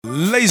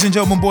Ladies and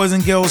gentlemen, boys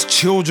and girls,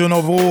 children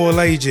of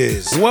all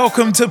ages,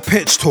 welcome to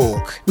Pitch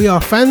Talk. We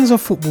are fans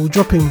of football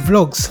dropping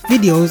vlogs,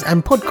 videos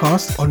and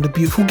podcasts on the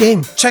beautiful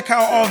game. Check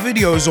out our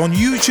videos on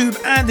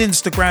YouTube and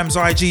Instagram's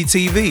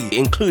IGTV,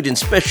 including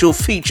special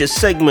feature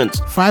segments,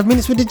 5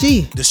 minutes with the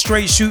G, The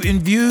Straight Shooting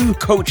View,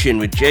 Coaching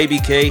with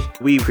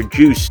JBK. We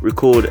produce,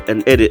 record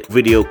and edit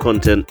video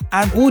content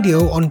and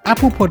audio on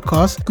Apple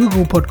Podcasts,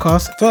 Google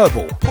Podcasts,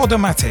 Verbal,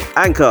 Podomatic,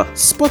 Anchor,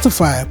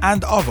 Spotify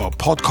and other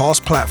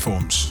podcast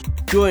platforms.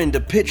 Join the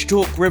Pitch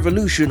Talk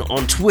revolution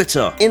on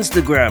Twitter,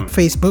 Instagram,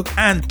 Facebook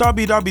and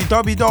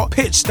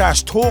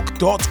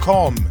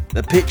www.pitch-talk.com.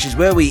 The pitch is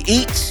where we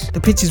eat. The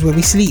pitch is where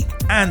we sleep.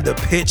 And the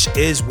pitch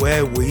is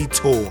where we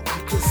talk. I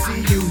can see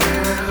you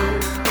now.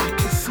 I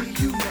can see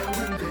you now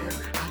and then.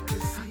 I can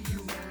see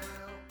you now.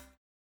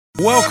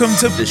 Welcome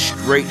to The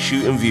Straight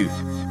Shooting View.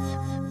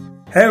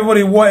 Hey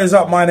everybody, what is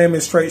up? My name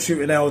is Straight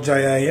Shooting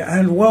LJA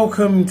and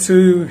welcome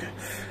to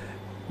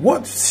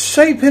what's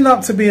shaping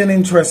up to be an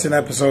interesting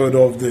episode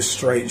of the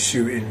Straight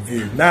Shooting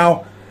View.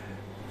 Now,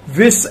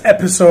 this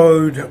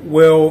episode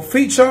will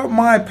feature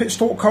my Pitch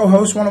Talk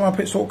co-host, one of my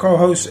Pitch Talk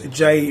co-hosts,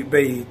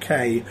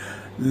 JBK,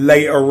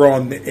 later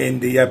on in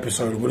the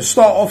episode. We'll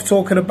start off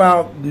talking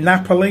about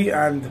Napoli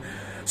and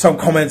some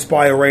comments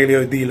by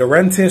Aurelio De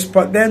Laurentiis,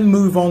 but then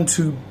move on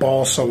to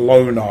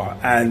Barcelona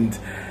and,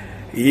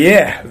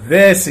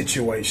 their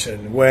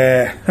situation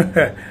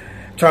where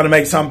trying to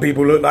make some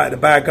people look like the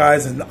bad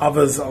guys and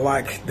others are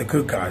like the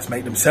good guys,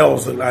 make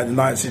themselves look like the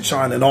knights in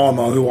shining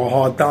armor who are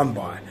hard done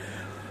by.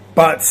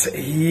 But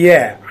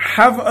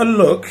have a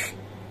look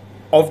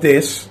of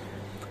this.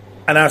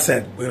 And as I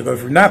said, we're going to go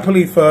through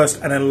Napoli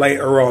first, and then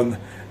later on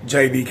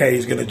JBK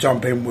is going to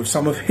jump in with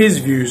some of his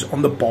views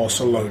on the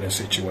Barcelona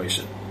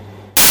situation.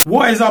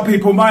 What is up,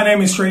 people? My name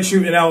is Straight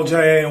Shooting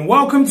LJA and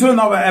welcome to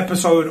another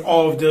episode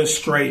of the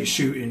Straight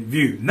Shooting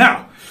View.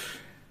 Now,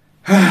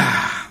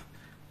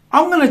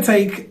 I'm going to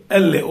take a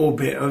little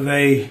bit of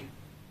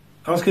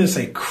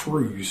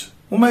cruise,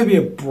 or maybe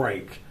a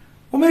break,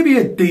 or maybe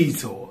a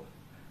detour.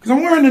 Because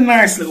I'm wearing a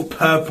nice little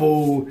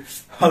purple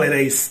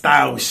holiday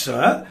style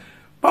shirt,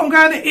 but I'm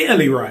going to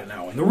Italy right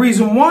now. And the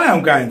reason why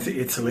I'm going to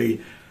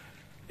Italy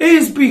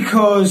is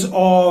because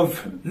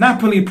of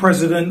Napoli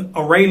president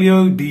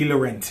Aurelio De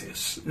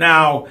Laurentiis.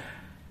 Now,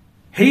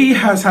 he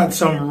has had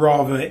some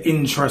rather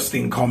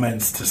interesting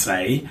comments to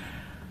say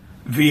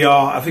via,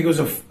 I think it was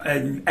a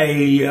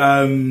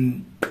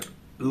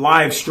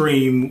live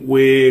stream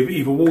with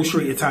either Wall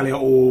Street Italia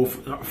or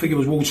I think it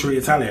was Wall Street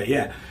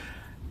Italia,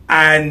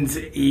 And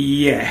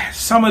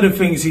some of the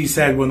things he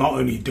said were not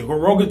only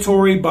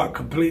derogatory, but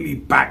completely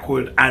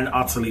backward and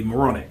utterly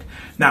moronic.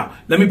 Now,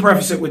 let me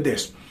preface it with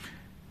this.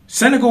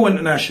 Senegal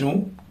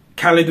international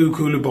Kalidou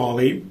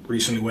Koulibaly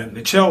recently went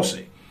to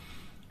Chelsea.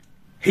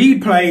 He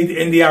played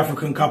in the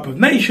African Cup of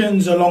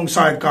Nations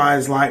alongside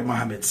guys like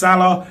Mohamed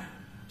Salah,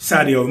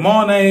 Sadio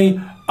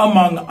Mane,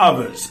 among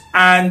others.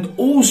 And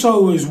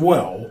also as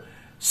well,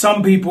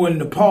 some people in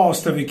the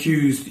past have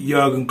accused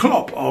Jurgen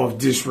Klopp of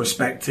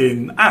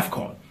disrespecting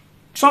AFCON.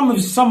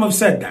 Some have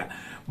said that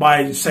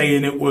by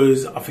saying it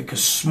was, I think, a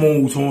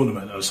small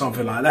tournament or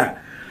something like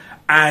that.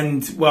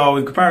 And, well,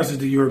 in comparison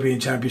to the European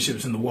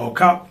Championships and the World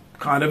Cup,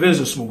 kind of is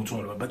a small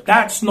tournament. But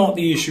that's not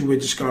the issue we're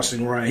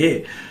discussing right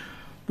here.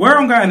 Where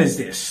I'm going is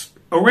this.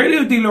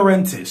 Aurelio De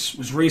Laurentiis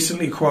was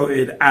recently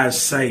quoted as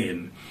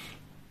saying,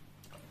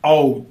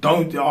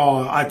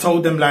 I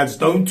told them lads,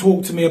 don't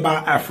talk to me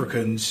about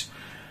Africans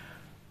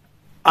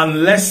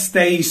unless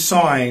they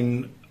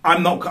sign.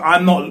 I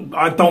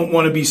don't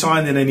want to be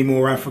signing any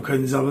more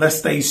Africans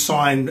unless they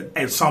sign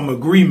some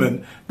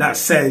agreement that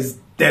says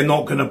they're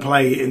not going to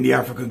play in the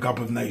African Cup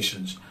of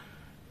Nations.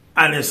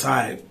 And it's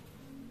like,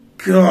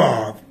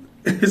 God,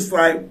 it's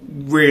like,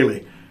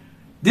 really?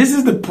 This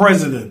is the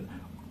president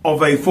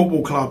of a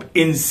football club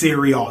in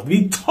Serie A,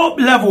 the top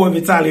level of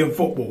Italian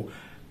football,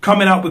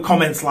 coming up with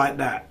comments like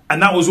that.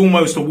 And that was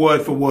almost a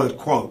word-for-word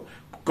quote.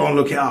 Go and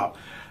look it up.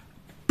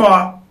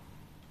 But,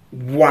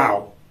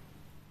 wow.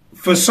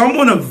 For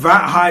someone of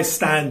that high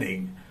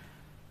standing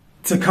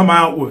to come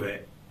out with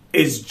it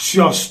is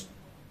just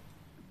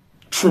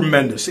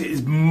tremendous. It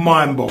is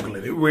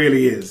mind-boggling. It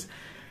really is.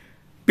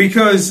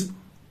 Because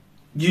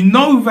you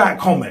know that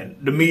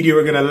comment, the media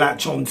are going to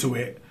latch onto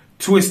it,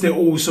 twist it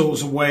all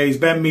sorts of ways,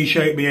 bend me,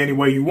 shape me any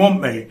way you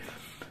want me.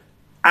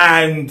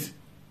 And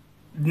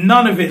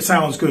none of it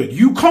sounds good.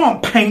 You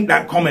can't paint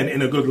that comment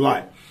in a good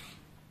light.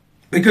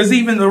 Because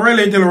even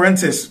Aurelio De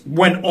Laurentiis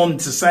went on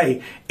to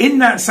say in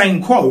that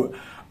same quote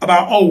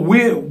about,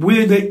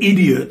 we're the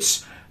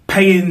idiots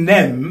paying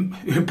them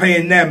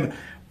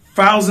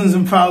thousands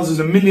and thousands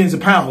and millions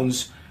of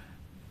pounds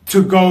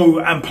to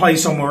go and play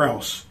somewhere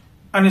else.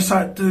 And it's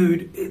like,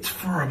 dude, it's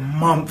for a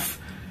month.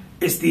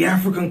 It's the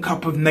African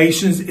Cup of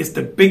Nations. It's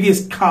the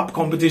biggest cup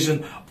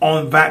competition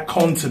on that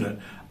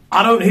continent.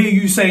 I don't hear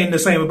you saying the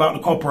same about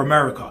the Copa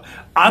America.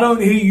 I don't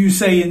hear you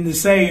saying the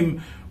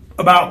same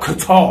about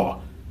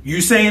Qatar.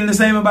 You saying the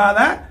same about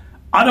that?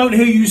 I don't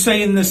hear you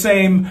saying the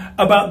same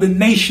about the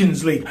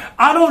Nations League.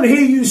 I don't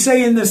hear you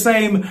saying the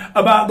same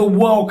about the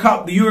World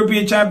Cup, the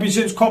European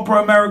Championships, Copa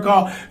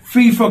America,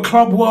 FIFA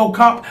Club World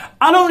Cup.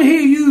 I don't hear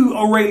you,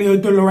 Aurelio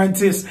De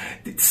Laurentiis,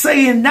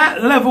 saying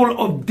that level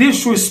of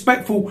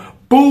disrespectful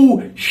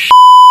bullshit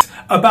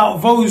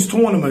about those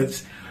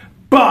tournaments,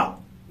 but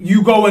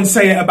you go and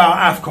say it about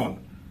AFCON.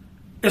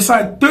 It's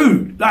like,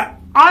 dude, like,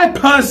 I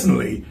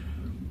personally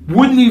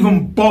wouldn't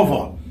even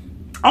bother.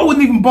 I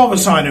wouldn't even bother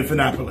signing for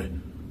Napoli.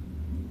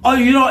 Oh,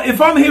 you know,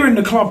 if I'm hearing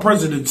the club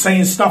president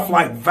saying stuff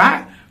like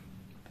that,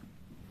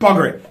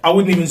 bugger it. I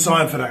wouldn't even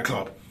sign for that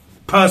club.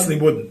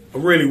 Personally wouldn't. I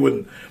really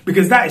wouldn't.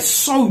 Because that is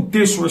so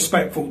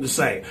disrespectful to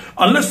say.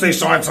 Unless they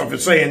sign something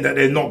saying that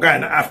they're not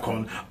going to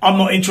AFCON, I'm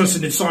not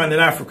interested in signing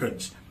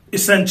Africans.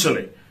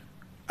 Essentially.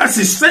 That's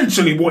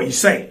essentially what he's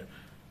saying.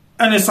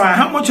 And it's like,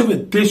 how much of a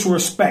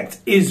disrespect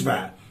is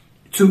that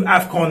to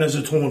AFCON as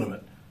a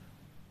tournament?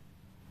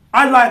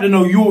 I'd like to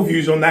know your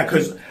views on that,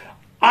 because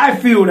I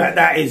feel that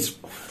that is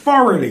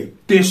thoroughly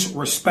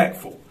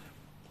disrespectful.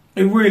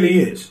 It really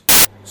is.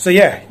 So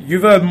yeah,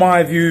 you've heard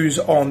my views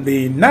on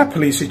the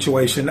Napoli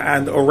situation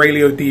and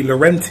Aurelio De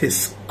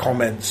Laurentiis'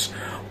 comments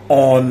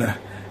on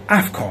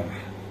AFCON.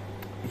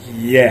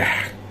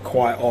 Yeah,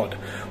 quite odd.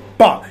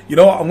 But, you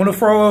know what, I'm going to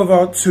throw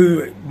over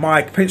to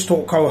my Pitch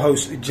Talk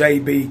co-host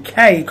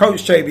JBK,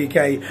 Coach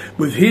JBK,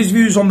 with his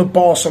views on the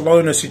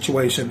Barcelona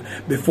situation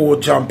before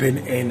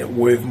jumping in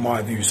with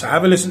my views. So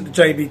have a listen to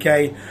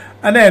JBK,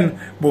 and then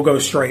we'll go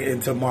straight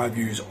into my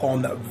views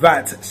on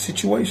that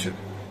situation.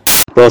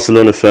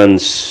 Barcelona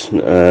fans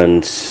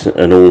and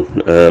all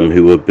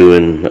who were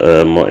booing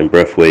Martin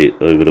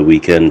Braithwaite over the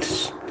weekend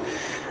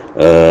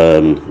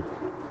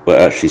were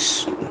actually,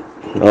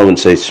 I wouldn't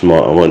say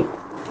smart, I won't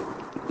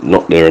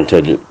knock their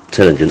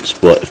intelligence,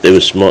 but if they were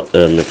smart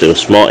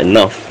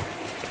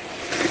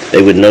enough,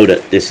 they would know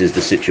that this is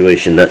the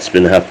situation that's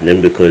been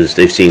happening, because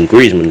they've seen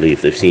Griezmann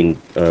leave, they've seen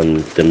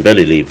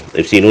Dembele leave,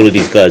 they've seen all of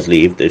these guys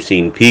leave, they've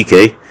seen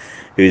Piqué,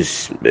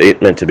 who's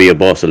meant to be a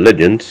Barca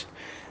legend,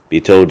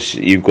 be told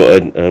you've got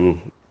to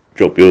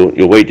drop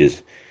your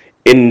wages,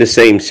 in the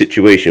same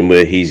situation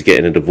where he's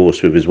getting a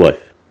divorce with his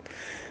wife,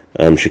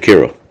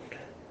 Shakira,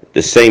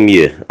 the same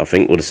year, I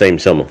think, or the same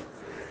summer.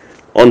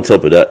 On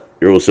top of that,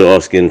 you're also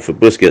asking for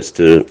Busquets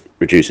to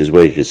reduce his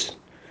wages.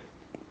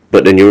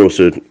 But then you're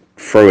also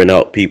throwing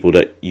out people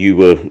that you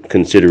were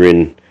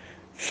considering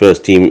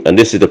first team. And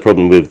this is the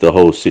problem with the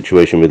whole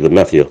situation with the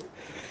Mafia.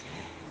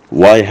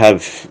 Why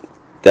have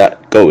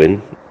that going?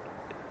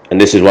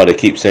 And this is why they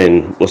keep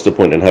saying, what's the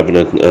point in having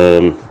a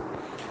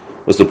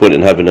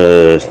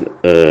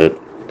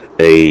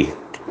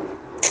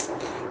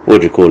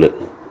what do you call it?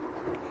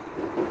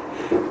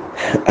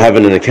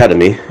 Having an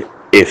academy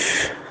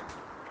if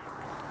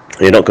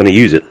you're not going to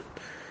use it.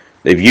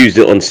 They've used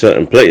it on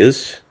certain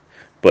players,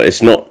 but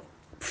it's not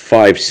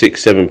 5,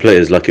 6, 7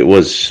 players like it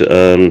was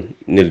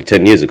nearly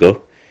 10 years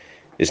ago.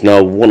 It's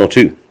now 1 or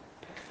 2,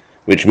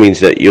 which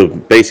means that you're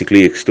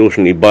basically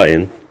extortionately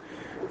buying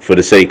for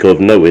the sake of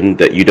knowing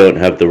that you don't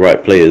have the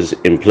right players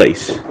in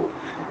place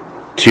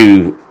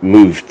to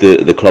move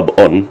the club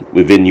on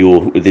within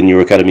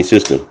your academy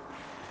system.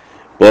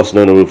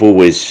 Barcelona, with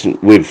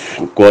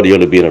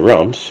Guardiola being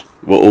around,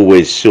 were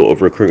always sort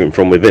of recruiting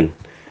from within.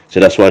 So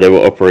that's why they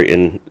were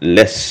operating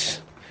less.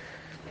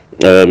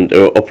 They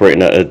were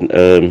operating at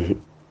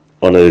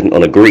on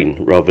a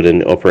green rather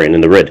than operating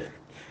in the red.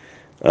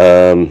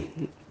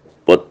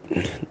 But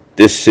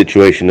this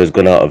situation has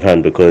gone out of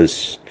hand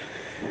because,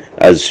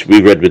 as we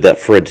read with that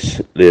thread,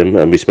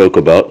 Liam, and we spoke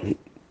about,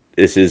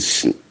 this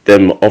is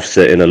them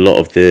offsetting a lot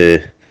of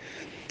their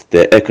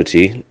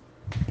equity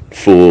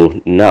for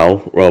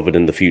now rather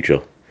than the future,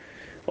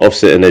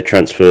 offsetting their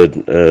transfer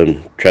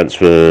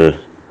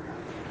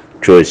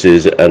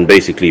choices and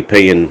basically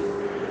paying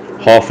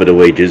half of the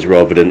wages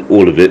rather than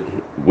all of it,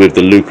 with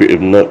the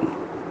lucrative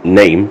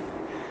name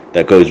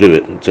that goes with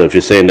it. So if you're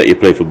saying that you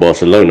play for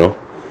Barcelona,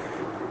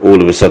 all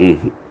of a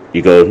sudden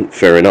you go,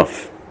 fair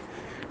enough.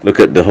 Look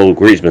at the whole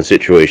Griezmann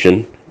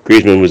situation.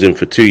 Griezmann was in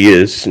for 2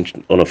 years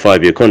on a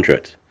 5-year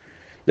contract.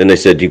 Then they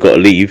said you got to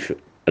leave,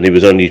 and he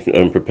was only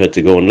prepared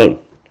to go on loan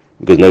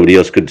because nobody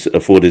else could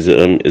afford his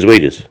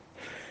wages.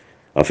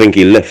 I think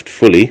he left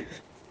fully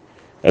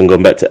and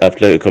gone back to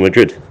Atletico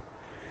Madrid.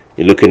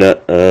 You're looking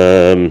at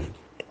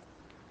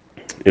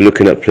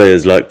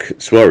players like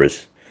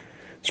Suarez.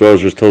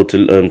 Suarez was told to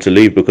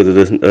leave because of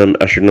the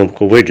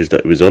astronomical wages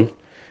that he was on.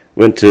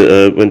 Went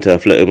to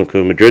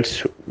Atletico Madrid,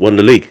 won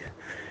the league.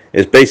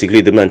 It's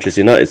basically the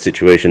Manchester United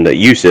situation that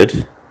you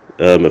said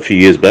a few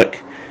years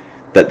back,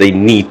 that they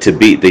need to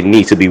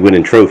be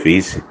winning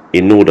trophies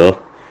in order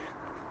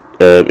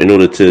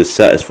to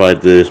satisfy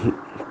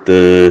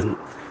the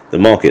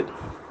market.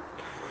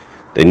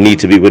 They need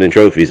to be winning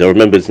trophies. I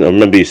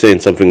remember you saying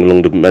something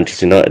along the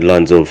Manchester United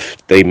lines of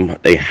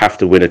they have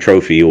to win a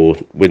trophy or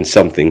win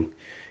something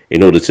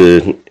in order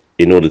to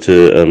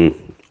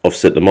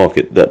offset the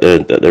market that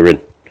they're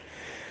in.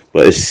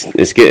 But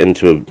it's getting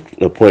to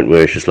a point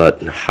where it's just like,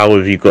 how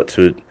have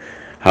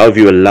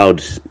you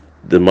allowed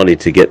the money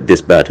to get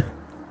this bad?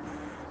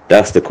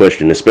 That's the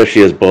question,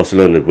 especially as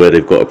Barcelona, where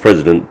they've got a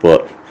president,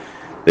 but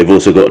they've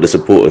also got the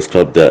supporters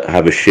club that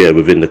have a share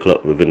within the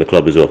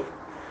club as well.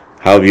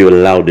 How have you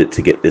allowed it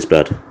to get this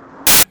bad?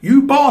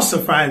 You Barca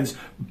fans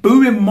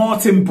booing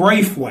Martin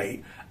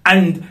Braithwaite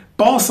and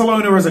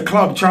Barcelona as a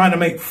club trying to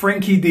make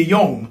Frankie de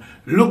Jong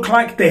look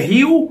like the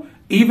heel,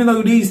 even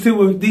though these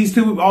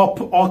two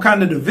are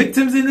kind of the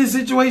victims in this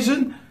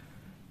situation.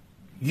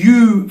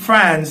 You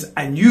fans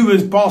and you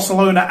as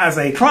Barcelona as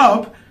a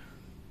club,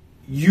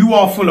 you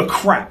are full of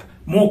crap.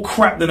 More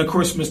crap than a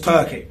Christmas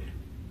turkey.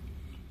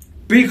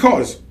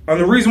 Because, and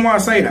the reason why I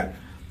say that,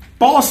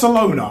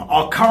 Barcelona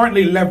are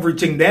currently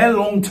leveraging their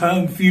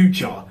long-term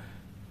future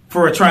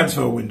for a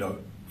transfer window,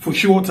 for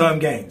short-term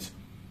gains.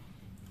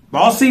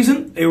 Last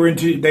season, they were in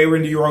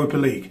the Europa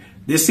League.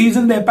 This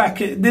season, they're back.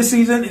 This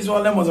season is one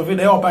of them ones. I think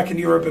they are back in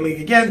the Europa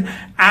League again,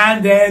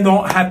 and they're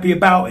not happy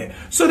about it.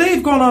 So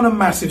they've gone on a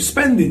massive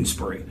spending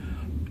spree.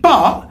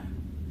 But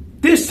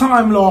this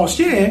time last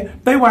year,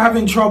 they were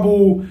having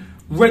trouble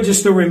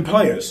registering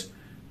players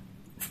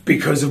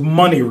because of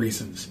money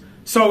reasons.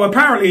 So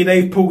apparently,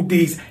 they've pulled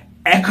these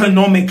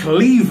economic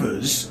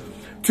levers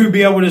to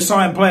be able to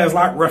sign players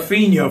like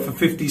Rafinha for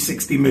 50,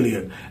 60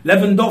 million,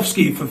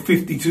 Lewandowski for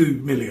 52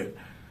 million.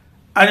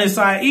 And it's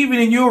like, even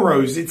in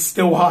euros, it's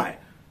still high.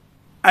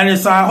 And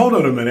it's like, hold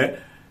on a minute.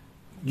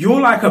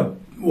 You're like 1.2,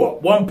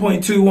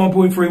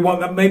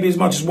 1.3, maybe as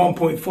much as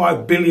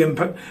 1.5 billion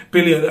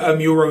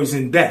euros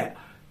in debt.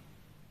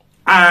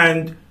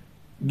 And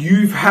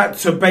you've had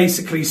to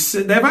basically, it's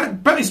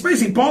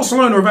basically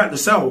Barcelona have had to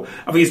sell,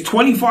 I think it's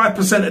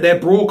 25% of their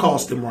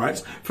broadcasting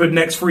rights for the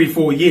next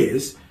 3-4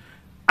 years.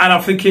 And I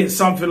think it's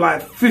something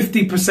like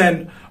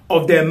 50%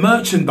 of their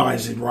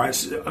merchandising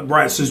rights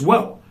as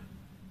well.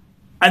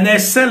 And they're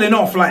selling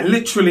off like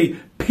literally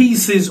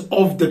pieces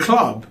of the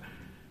club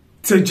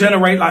to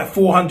generate like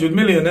 400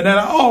 million. And they're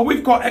like, oh,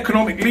 we've got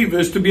economic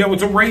levers to be able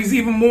to raise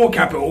even more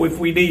capital if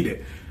we need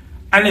it.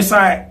 And it's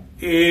like,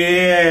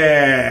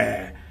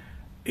 yeah,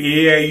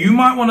 you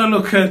might want to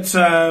look at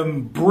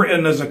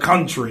Britain as a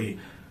country,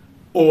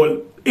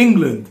 or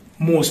England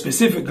more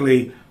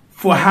specifically,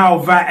 for how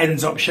that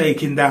ends up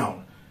shaking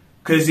down.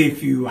 Because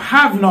if you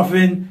have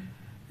nothing,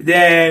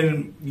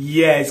 then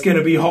yeah, it's going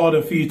to be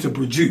harder for you to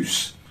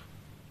produce.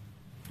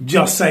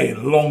 Just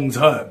saying, long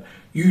term.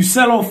 You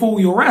sell off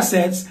all your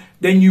assets,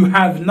 then you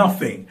have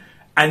nothing.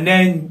 And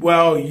then,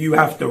 well, you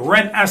have to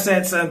rent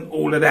assets and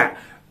all of that.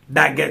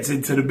 That gets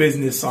into the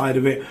business side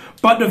of it.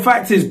 But the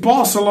fact is,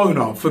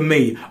 Barcelona, for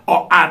me,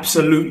 are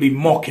absolutely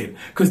mocking.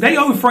 Because they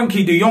owe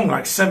Frankie de Jong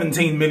like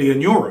 17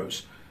 million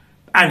euros.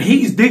 And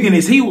he's digging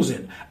his heels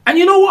in. And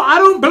you know what? I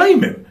don't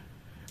blame him.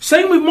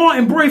 Same with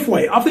Martin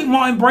Braithwaite. I think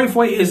Martin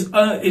Braithwaite is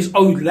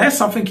owed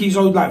less. I think he's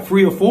owed like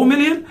 3 or 4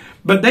 million.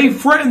 But they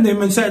threatened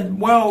him and said,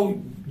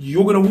 well,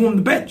 you're going to warm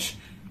the bench.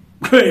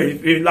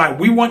 Like,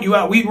 we want you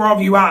out. We'd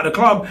rather you out of the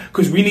club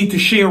because we need to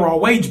share our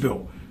wage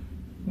bill.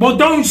 Well,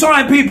 don't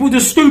sign people to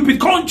stupid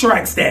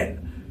contracts then.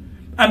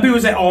 And people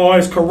say, oh,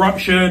 it's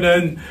corruption.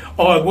 And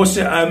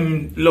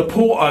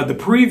Laporta, the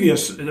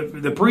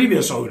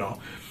previous owner,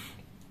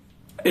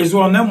 is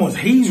one of them ones.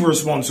 He's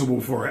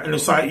responsible for it. And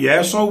it's like,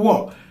 yeah, so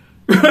what?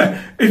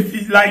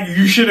 If like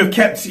you should have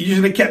kept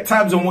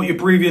tabs on what your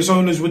previous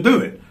owners were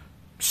doing.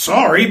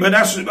 Sorry, but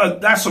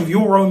that's of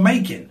your own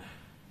making.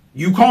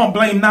 You can't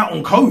blame that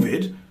on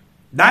COVID.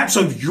 That's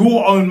of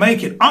your own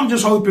making. I'm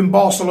just hoping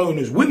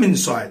Barcelona's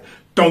women's side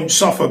don't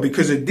suffer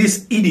because of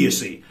this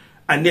idiocy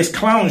and this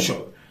clown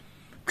show.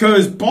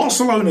 Because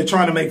Barcelona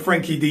trying to make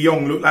Frankie de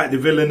Jong look like the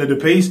villain of the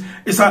piece.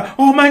 It's like,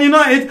 oh, Man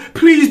United,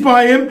 please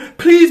buy him.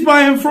 Please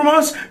buy him from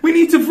us. We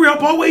need to free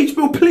up our wage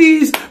bill.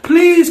 Please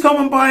come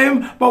and buy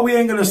him. But we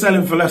ain't going to sell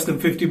him for less than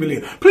 50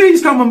 million.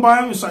 Please come and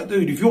buy him. It's like,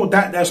 dude, if you're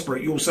that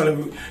desperate, you'll sell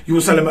him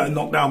at a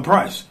knockdown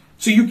price.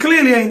 So you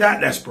clearly ain't that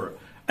desperate.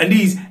 And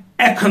these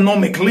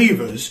economic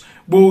levers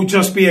will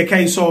just be a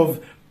case of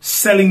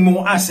selling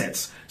more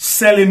assets,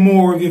 selling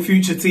more of your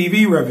future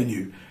TV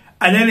revenue.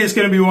 And then it's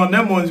going to be one of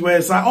them ones where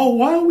it's like, oh,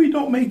 why are we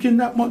not making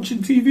that much in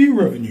TV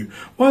revenue?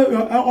 Why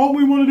aren't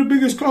we one of the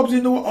biggest clubs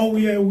in the world? Oh,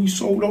 yeah, we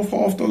sold off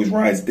half those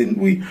rights, didn't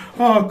we?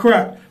 Oh,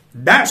 crap.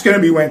 That's going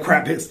to be when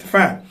crap hits the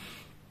fan.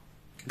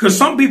 Because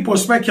some people are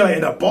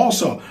speculating that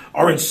Barca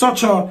are in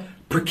such a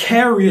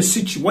precarious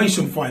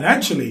situation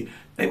financially,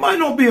 they might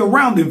not be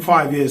around in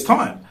 5 years'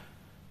 time.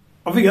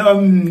 I think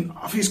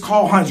it's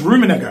Karl-Heinz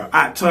Rummenigge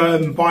at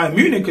Bayern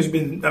Munich has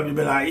been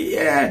like,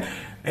 yeah,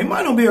 they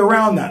might not be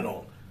around that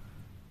long.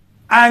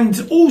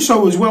 And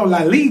also as well,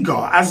 La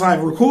Liga, as I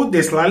record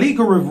this, La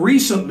Liga have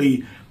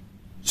recently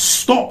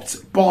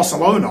stopped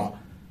Barcelona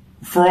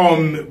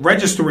from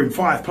registering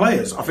 5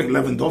 players. I think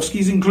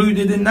Lewandowski's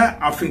included in that.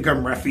 I think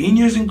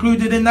Rafinha's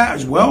included in that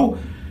as well.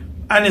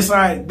 And it's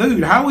like,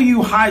 dude, how are you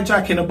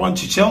hijacking a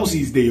bunch of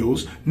Chelsea's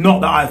deals? Not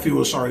that I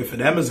feel sorry for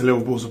them as a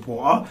Liverpool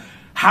supporter.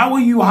 How are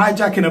you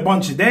hijacking a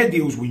bunch of their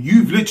deals when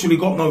you've literally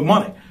got no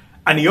money?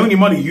 And the only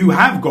money you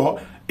have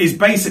got is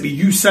basically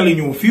you selling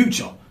your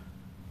future.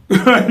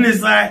 And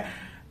it's like,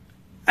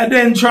 and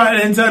then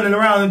turning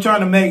around and trying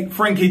to make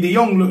Frankie de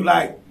Jong look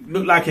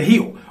like a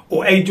heel.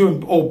 or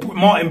Adrian or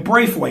Martin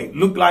Braithwaite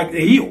look like the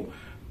heel.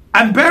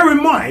 And bear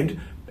in mind,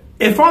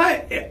 if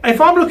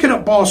I'm looking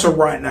at Barca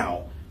right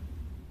now,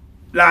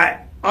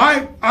 like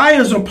I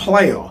as a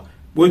player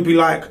would be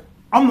like,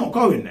 I'm not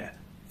going there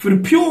for the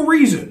pure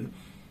reason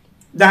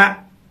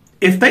that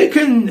if they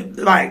can,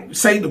 like,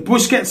 say the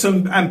Busquets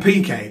and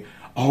PK,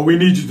 oh, we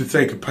need you to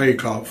take a pay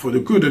cut for the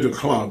good of the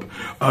club.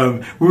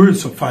 We're in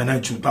some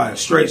financial dire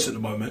straits at the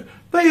moment.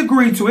 They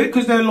agree to it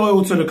because they're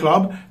loyal to the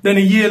club. Then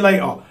a year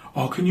later,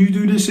 oh, can you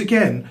do this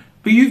again?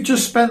 But you've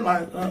just spent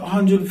like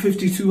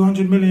 150,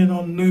 200 million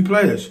on new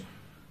players.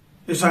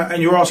 It's like,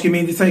 and you're asking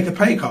me to take a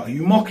pay cut. Are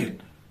you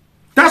mocking?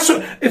 That's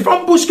what, if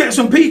I'm Busquets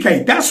and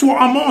PK, that's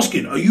what I'm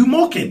asking. Are you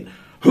mocking?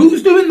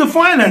 Who's doing the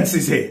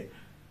finances here?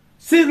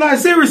 Like,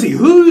 seriously,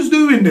 who's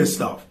doing this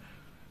stuff?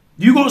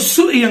 You got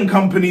Sooty and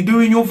company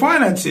doing your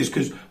finances,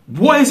 because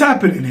what is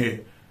happening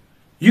here?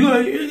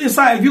 It's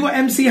like if you got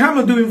MC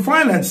Hammer doing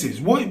finances,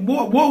 what's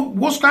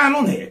going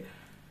on here?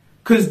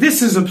 Because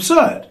this is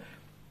absurd.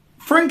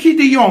 Frankie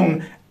de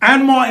Jong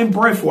and Martin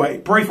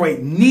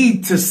Braithwaite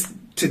need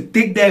to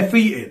dig their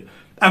feet in.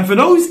 And for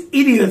those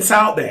idiots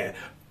out there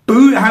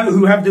who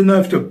have the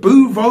nerve to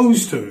boo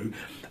those two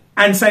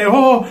and say,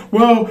 oh,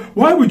 well,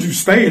 why would you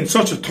stay in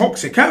such a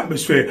toxic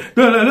atmosphere?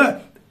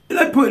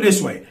 Let's put it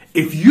this way.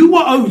 If you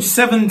were owed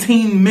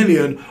 17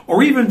 million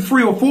or even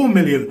 3 or 4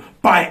 million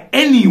by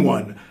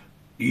anyone,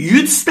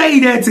 you'd stay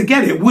there to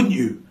get it, wouldn't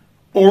you?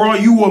 Or are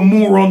you a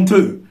moron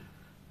too?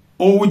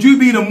 Or would you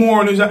be the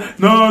moron who's like,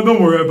 no,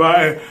 don't worry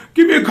about it.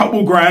 Give me a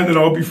couple grand and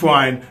I'll be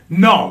fine.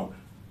 No.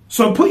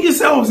 So put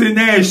yourselves in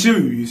their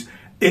shoes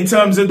in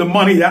terms of the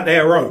money that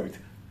they're owed.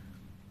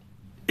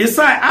 It's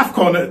like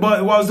AFCON, what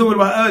I was talking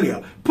about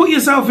earlier. Put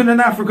yourself in an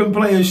African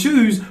player's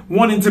shoes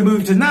wanting to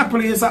move to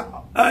Napoli. It's like,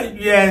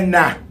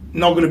 nah,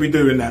 not going to be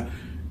doing that.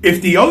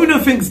 If the owner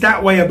thinks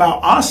that way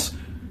about us,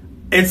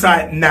 it's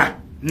like, nah,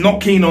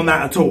 not keen on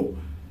that at all.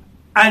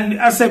 And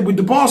I said, with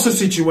the Barca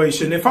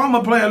situation, if I'm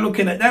a player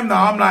looking at them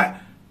now, I'm like,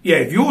 yeah,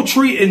 if you're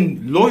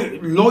treating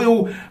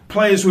loyal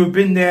players who have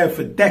been there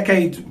for a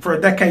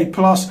decade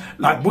plus,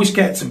 like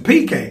Busquets and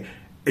Piqué,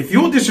 if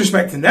you're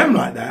disrespecting them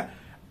like that,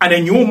 and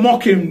then you're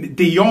mocking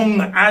De Jong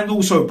and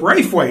also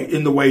Braithwaite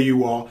in the way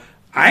you are,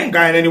 I ain't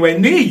going anywhere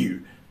near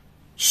you.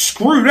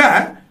 Screw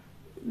that.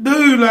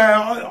 Dude, like,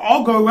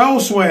 I'll go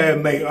elsewhere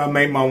and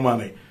make my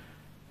money.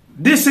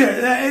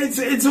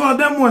 It's one of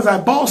them ones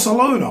like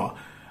Barcelona.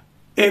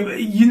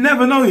 You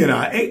never know, you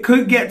know. It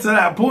could get to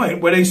that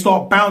point where they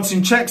start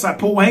bouncing checks like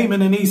Paul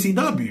Heyman and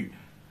ECW.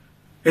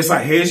 It's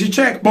like, here's your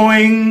check,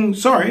 boing.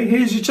 Sorry,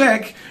 here's your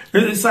check.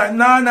 It's like,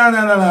 no,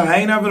 I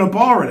ain't having a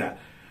bar of that.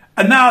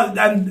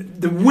 And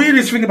the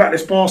weirdest thing about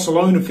this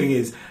Barcelona thing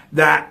is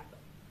that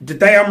the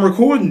day I'm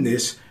recording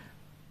this,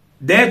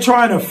 they're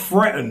trying to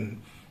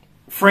threaten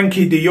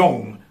Frankie de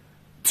Jong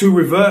to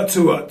revert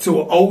to an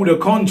older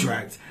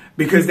contract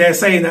because they're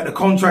saying that the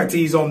contract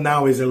he's on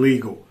now is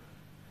illegal.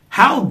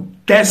 How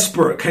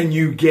desperate can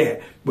you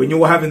get when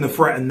you're having to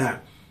threaten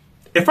that?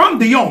 If I'm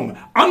de Jong,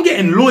 I'm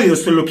getting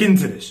lawyers to look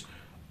into this.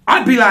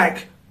 I'd be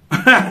like,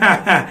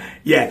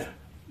 yeah,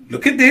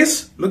 look at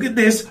this,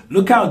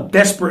 look how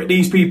desperate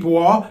these people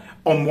are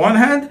on one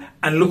hand,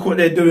 and look what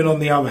they're doing on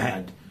the other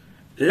hand.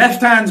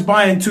 Left hand's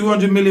buying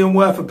 200 million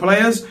worth of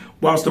players,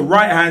 whilst the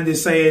right hand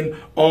is saying,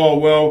 oh,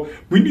 well,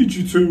 we need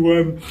you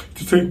to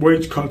take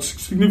wage cuts,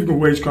 significant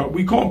wage cut.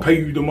 We can't pay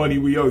you the money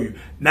we owe you.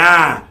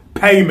 Nah,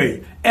 pay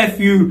me. F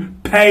you,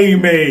 pay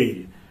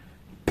me.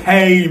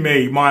 Pay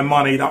me my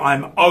money that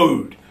I'm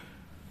owed.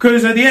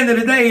 Because at the end of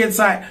the day, it's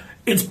like,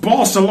 it's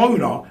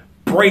Barcelona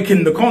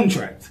breaking the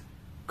contract.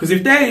 Because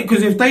if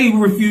they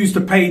refuse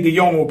to pay De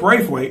Jong or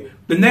Braithwaite,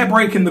 then they're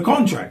breaking the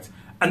contract.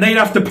 And they'd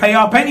have to pay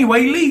up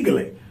anyway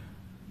legally.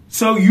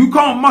 So you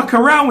can't muck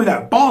around with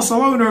that.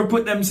 Barcelona have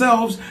put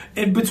themselves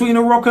in between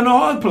a rock and a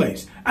hard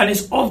place. And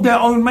it's of their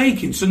own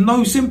making. So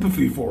no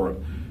sympathy for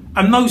them.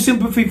 And no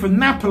sympathy for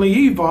Napoli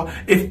either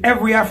if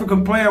every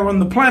African player on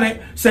the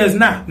planet says,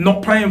 nah,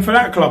 not playing for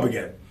that club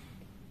again.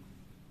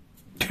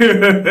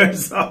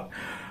 So,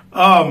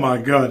 oh my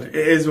God, it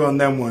is one of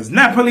them ones.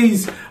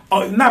 Napoli's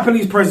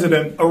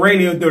president,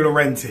 Aurelio De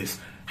Laurentiis,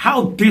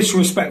 how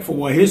disrespectful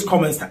were his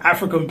comments to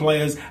African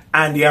players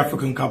and the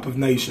African Cup of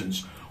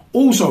Nations.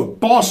 Also,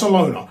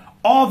 Barcelona,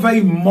 are they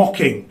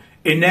mocking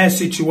in their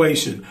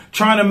situation,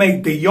 trying to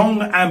make De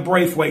Jong and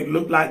Braithwaite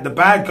look like the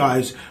bad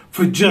guys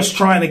for just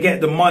trying to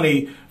get the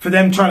money, for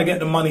them trying to get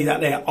the money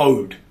that they're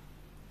owed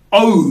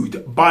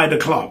by the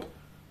club?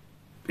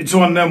 It's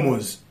one of them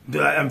ones.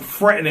 And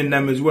threatening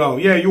them as well.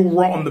 Yeah, you'll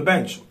rot on the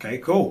bench. Okay,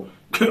 cool.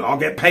 I'll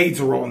get paid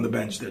to rot on the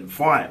bench then.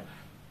 Fine.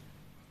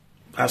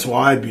 That's what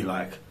I'd be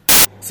like.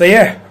 So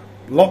yeah,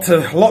 lot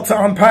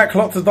to unpack,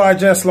 lot to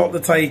digest, lot to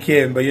take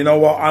in. But you know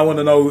what? I want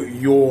to know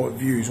your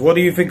views. What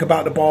do you think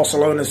about the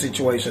Barcelona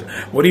situation?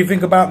 What do you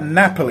think about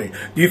Napoli?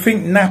 Do you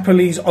think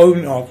Napoli's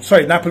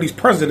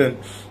president,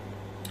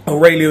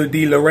 Aurelio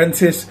De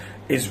Laurentiis,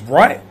 is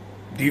right?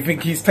 Do you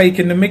think he's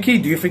taking the mickey?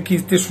 Do you think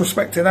he's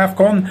disrespecting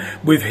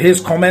AFCON with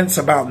his comments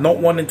about not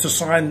wanting to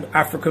sign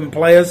African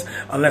players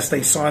unless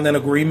they sign an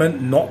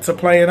agreement not to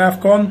play in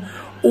AFCON?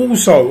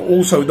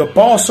 Also, the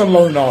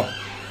Barcelona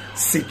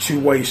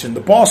situation.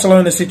 The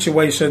Barcelona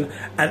situation,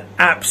 an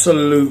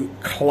absolute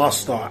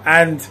cluster.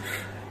 And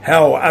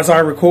hell, as I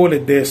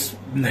recorded this,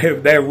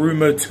 they're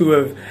rumoured to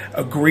have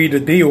agreed a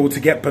deal to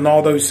get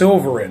Bernardo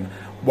Silva in.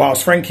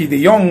 Whilst Frankie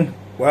de Jong,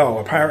 well,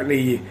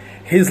 apparently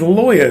his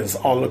lawyers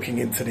are looking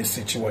into this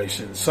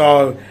situation.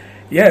 So,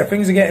 yeah,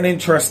 things are getting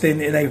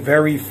interesting in a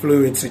very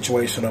fluid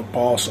situation at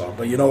Barca.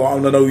 But you know what? I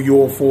want to know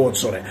your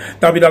thoughts on it.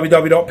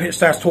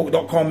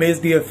 www.pitch-talk.com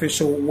is the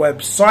official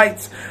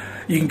website.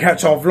 You can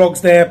catch our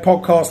vlogs there,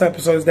 podcast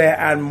episodes there,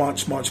 and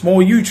much, much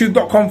more.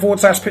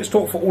 YouTube.com/Pitch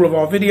Talk for all of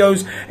our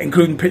videos,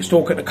 including Pitch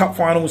Talk at the Cup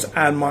Finals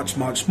and much,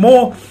 much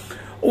more.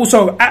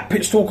 Also, at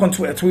Pitch Talk on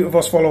Twitter. Tweet with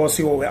us, follow us,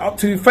 see what we're up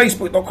to.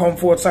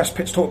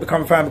 Facebook.com/Pitch Talk.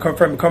 Become a fan, become a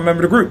friend, become a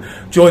member of the group.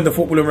 Join the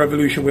footballing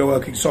revolution we're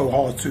working so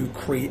hard to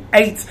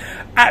create.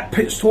 At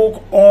Pitch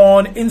Talk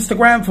on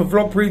Instagram for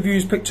vlog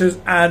previews, pictures,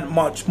 and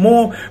much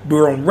more.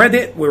 We're on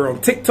Reddit. We're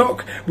on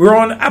TikTok. We're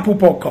on Apple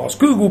Podcasts,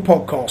 Google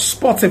Podcasts,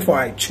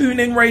 Spotify,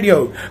 TuneIn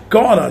Radio,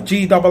 Ghana,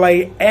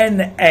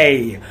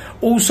 GAANA.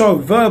 Also,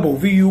 Verbal,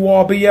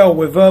 VURBL.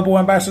 We're Verbal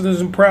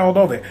ambassadors and proud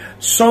of it.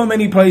 So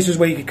many places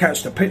where you can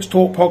catch the Pitch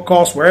Talk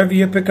podcast. Wherever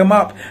you pick them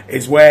up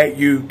is where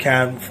you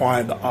can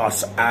find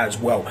us as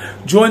well.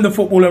 Join the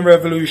footballing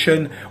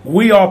revolution.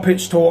 We are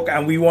Pitch Talk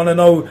and we want to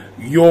know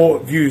your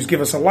views.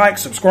 Give us a like,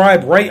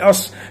 subscribe, rate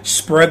us,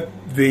 spread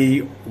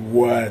the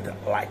word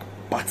like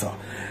butter.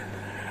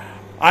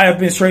 I have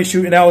been Straight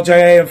Shooting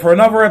LJA, and for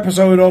another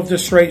episode of the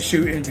Straight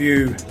Shooting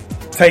View,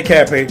 take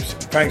care, peeps.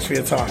 Thanks for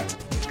your time.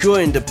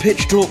 Join the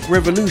Pitch Talk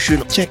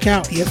revolution. Check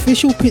out the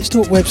official Pitch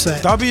Talk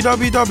website.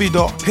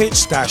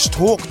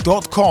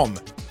 www.pitch-talk.com.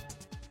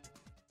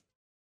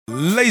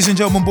 Ladies and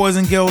gentlemen, boys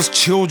and girls,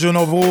 children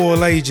of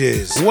all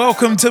ages,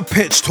 welcome to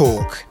Pitch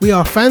Talk. We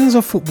are fans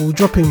of football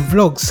dropping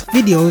vlogs,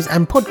 videos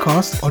and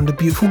podcasts on the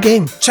beautiful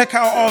game. Check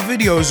out our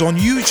videos on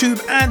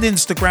YouTube and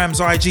Instagram's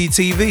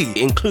IGTV,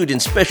 Including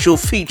special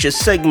feature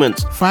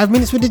segments. 5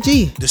 minutes with the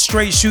G. The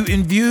Straight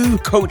Shooting View,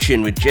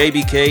 Coaching with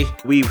JBK.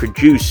 We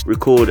produce,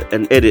 record,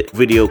 and edit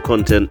video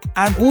content.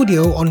 and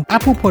Audio on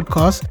Apple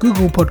Podcasts,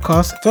 Google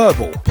Podcasts,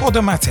 Verbal,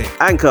 Podomatic,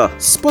 Anchor.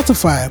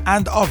 Spotify.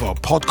 and other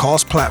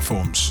podcast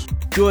platforms.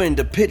 Join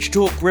the Pitch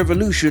Talk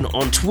revolution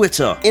on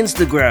Twitter,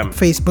 Instagram.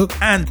 Facebook.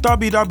 And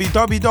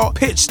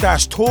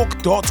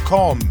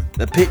www.pitch-talk.com.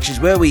 The pitch is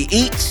where we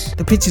eat.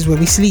 The pitch is where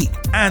we sleep.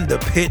 And the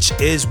pitch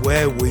is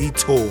where we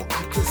talk.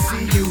 I can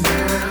see you now.